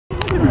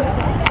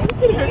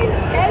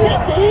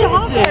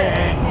Stop it.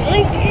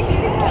 Like,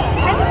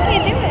 I just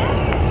can't do it.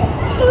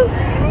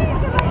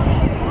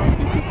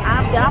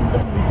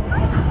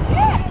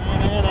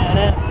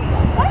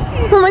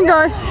 Oh my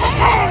gosh.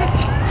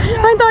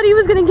 I thought he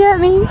was gonna get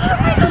me.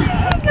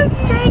 Go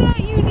straight at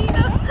you,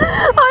 Nina.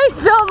 I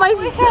felt my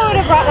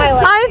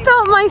I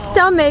felt my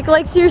stomach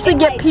like seriously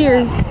get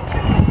pierced.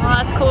 Oh,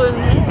 that's cooler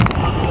than his.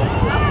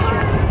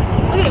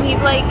 Look at him,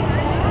 he's like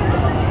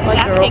My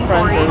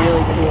girlfriends are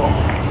really cool.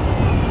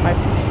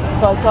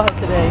 So I saw her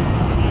today.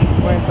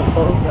 She's wearing some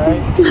clothes,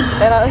 right?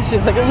 And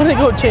she's like, I'm gonna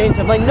go change.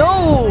 I'm like,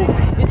 no,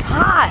 it's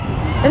hot.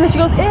 And then she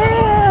goes,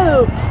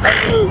 ew.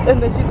 And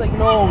then she's like,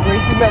 no,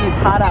 Gracie man, it's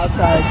hot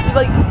outside. She's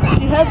like,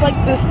 she has like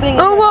this thing.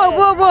 Oh,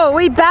 whoa.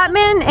 Wait,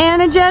 Batman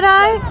and a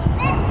Jedi?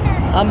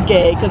 I'm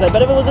gay, because I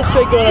bet if it was a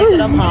straight girl, I said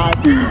I'm hot.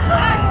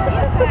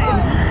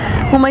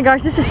 Oh my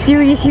gosh, this is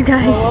serious, you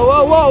guys.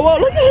 Whoa,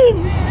 look at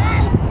him.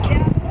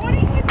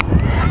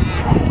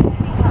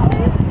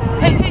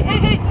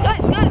 Hey,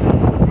 guys.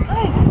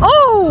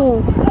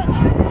 Oh!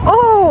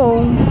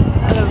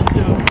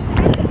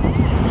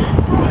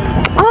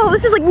 Oh,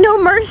 this is like no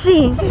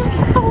mercy.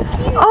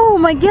 Oh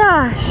my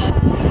gosh.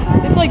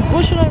 It's like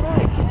Bush and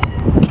Iraq.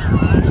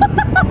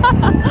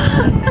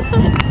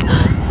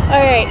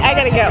 Alright, I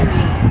gotta go.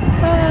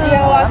 You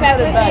gotta walk back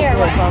with me or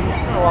what? I'm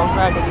gonna walk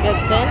back. Did you guys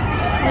stand?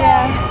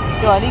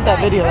 Yeah. Yo, I need that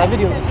video. That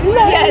video's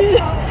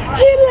Yes.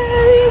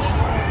 Hilarious.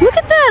 Look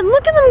at that.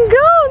 Look at them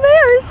go. They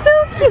are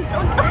so cute.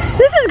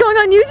 This is going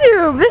on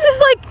YouTube. This is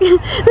like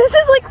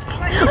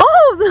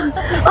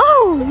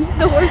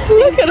The worst thing.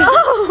 Look at her.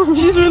 Oh.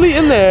 She's really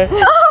in there.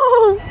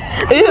 Oh.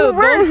 Ew,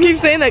 don't keep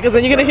saying that because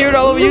then you're gonna hear it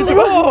all over YouTube.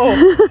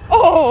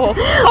 Oh.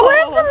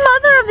 Where's the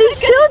mother of these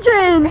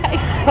children?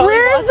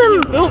 Where is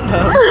the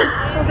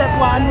That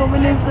blonde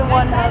woman is the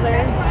one mother.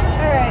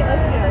 Alright,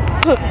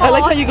 let's do it. I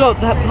like how you go,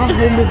 that blonde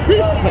woman.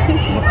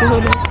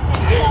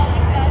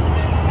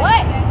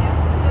 What?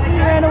 He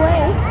ran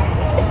away.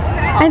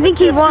 I think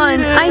he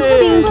won.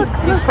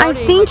 I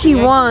think he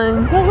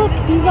won. Oh look,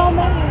 he's all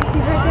mad.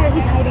 He's right there,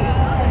 he's hiding.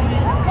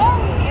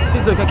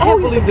 He's like, I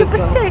can't believe this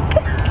guy. Stick.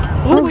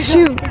 Oh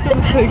shoot.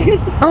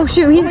 Oh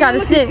shoot, he's got a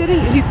stick.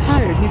 He's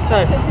tired.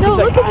 No, He's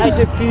look like,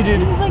 at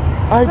him. He's like,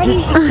 I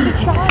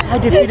I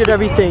defeated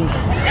everything.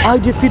 I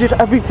defeated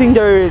everything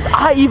there is.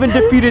 I even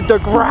defeated the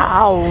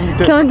ground.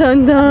 Dun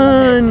dun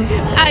dun.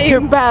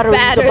 Your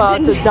battery's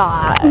about to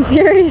die.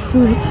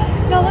 Seriously.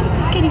 No, look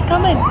at this kid, he's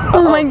coming.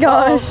 Oh my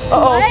gosh.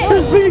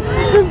 There's me.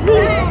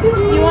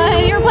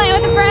 You were playing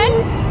with a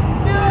friend?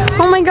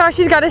 Oh my gosh,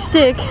 he's got a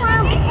stick.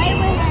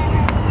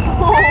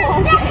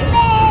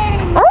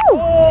 Oh!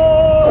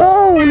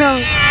 Oh no.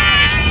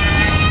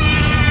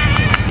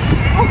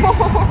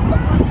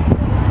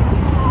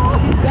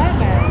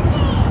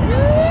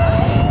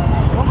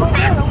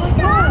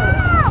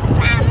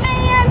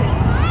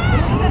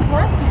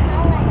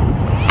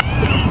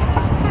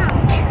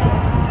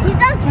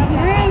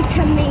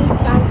 To me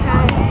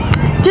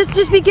sometimes.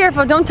 Just be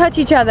careful. Don't touch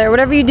each other.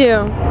 Whatever you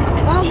do.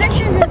 Well, this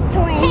is his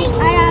toy.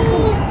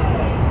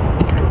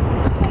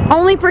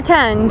 Only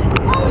pretend.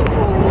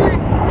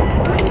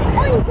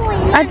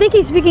 I think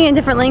he's speaking a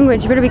different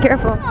language. You better be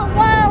careful. Oh,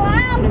 well,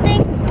 I don't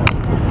think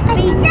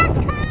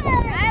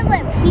I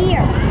live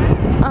here.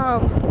 Oh.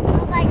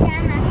 Like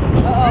that has to be.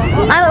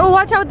 Oh,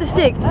 watch out with the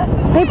stick.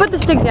 Hey, put the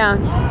stick down.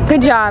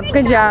 Good job.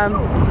 Good job.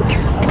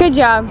 Good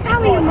job.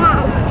 Tell your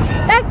mom.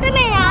 That's the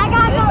man. I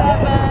gotta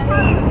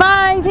go. Bye.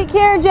 Take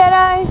care,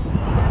 Jedi.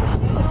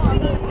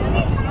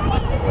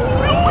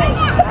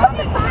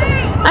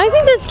 I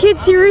think this kid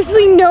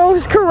seriously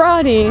knows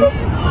karate.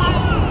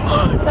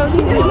 That would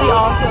be really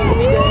awesome if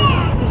he did.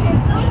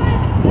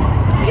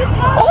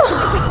 Oh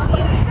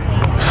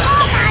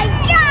my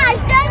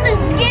gosh, that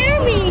just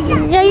scared me.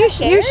 Yeah, you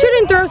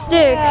shouldn't throw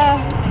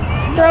sticks.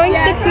 Throwing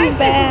sticks is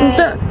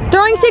bad.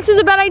 Throwing sticks is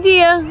a bad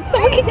idea.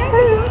 Someone gets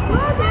hurt.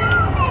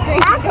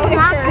 That's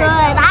not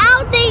good. I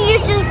don't think you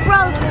should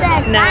throw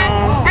sticks. No.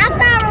 That's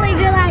not a really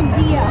good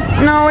idea.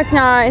 No, it's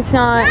not. It's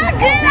not. Not a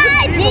good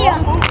idea.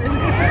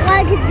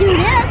 I could do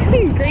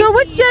this. So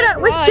which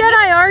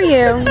Jedi are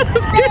you?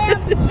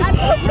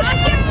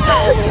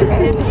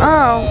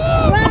 Oh.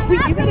 Well,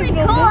 I'm really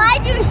cool. I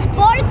do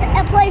sports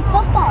and play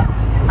football.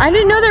 I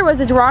didn't know there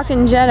was a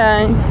rockin'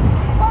 Jedi.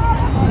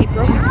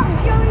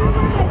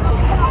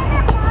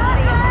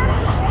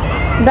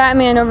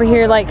 Batman over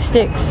here likes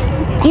sticks.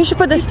 You should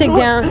put the stick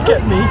down.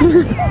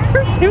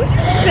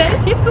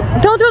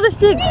 Don't throw the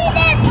stick.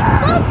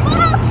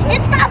 Football,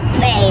 it's not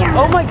fair.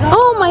 Oh my god.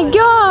 Oh my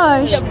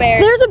gosh.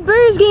 There's a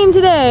Bears game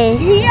today.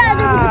 Yeah,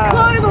 there were the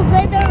Cardinals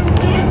and they were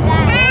doing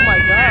that. Oh my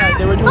god,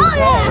 they were doing Oh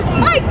yeah,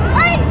 I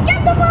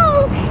get the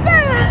ball.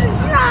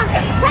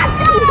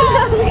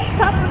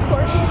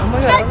 Oh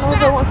my god, I don't know if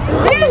I want to.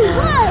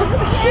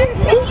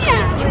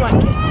 You want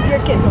kids.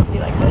 Your kids won't be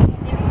like this.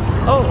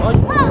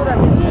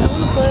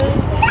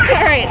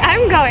 Alright,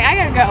 I'm going. I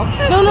gotta go.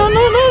 No.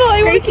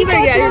 Gracie,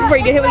 better get out of here before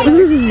you get hit with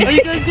another stick. Are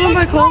you guys going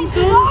back home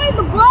soon?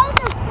 The ball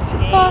just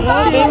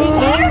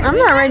I'm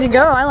not ready to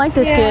go. I like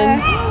this kid.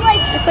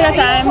 It's like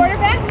time.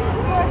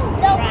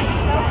 No,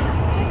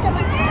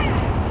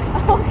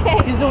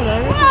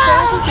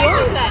 is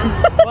yours?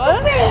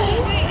 What?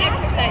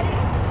 Exercise.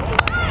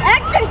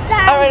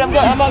 Exercise. All right,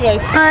 I'm out,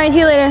 guys. All right, see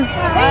you later. Where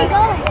are you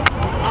going?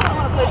 I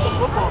want to play some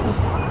football.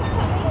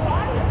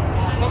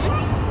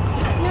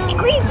 No.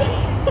 Crazy.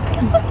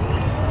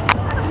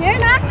 You're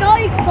not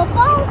going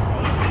football?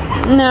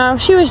 No,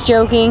 she was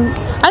joking.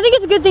 I think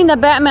it's a good thing that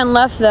Batman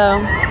left, though.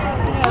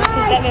 Because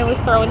Batman was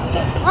throwing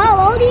sticks. Oh,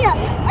 hold it up.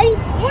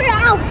 Put it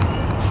out.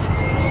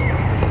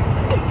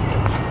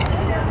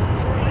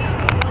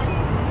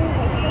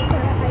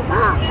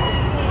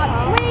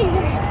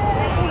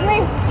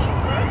 Please.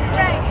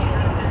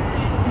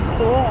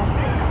 Cool.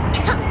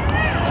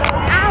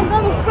 I'm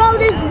going to throw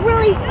this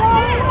really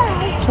far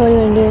away. So what are you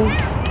gonna do?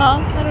 Huh?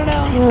 I don't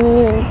know. What are you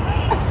gonna do?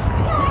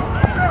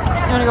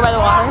 You want to go by the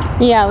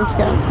water? Yeah, let's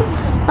go.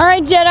 All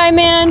right, Jedi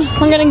man,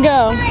 I'm gonna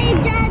go.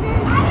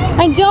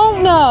 I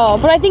don't know,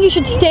 but I think you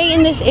should stay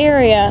in this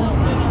area.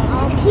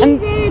 He's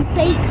in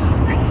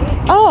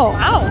Bangkok. Oh,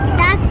 Wow.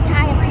 That's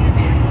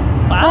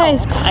Thailand. Wow. That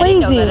is I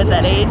didn't crazy. know that at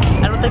that age.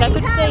 I don't think I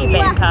could say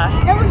Bangkok.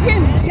 It was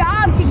his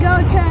job to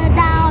go to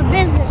the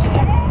business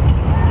trip.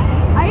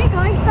 Are you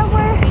going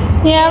somewhere?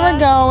 yeah, we're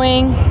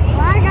going. Well,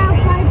 I gotta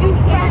find new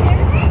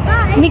friends.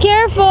 Bye. Be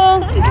careful.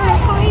 I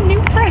gotta find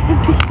new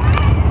friends.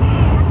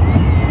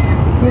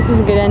 This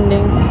is a good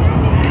ending.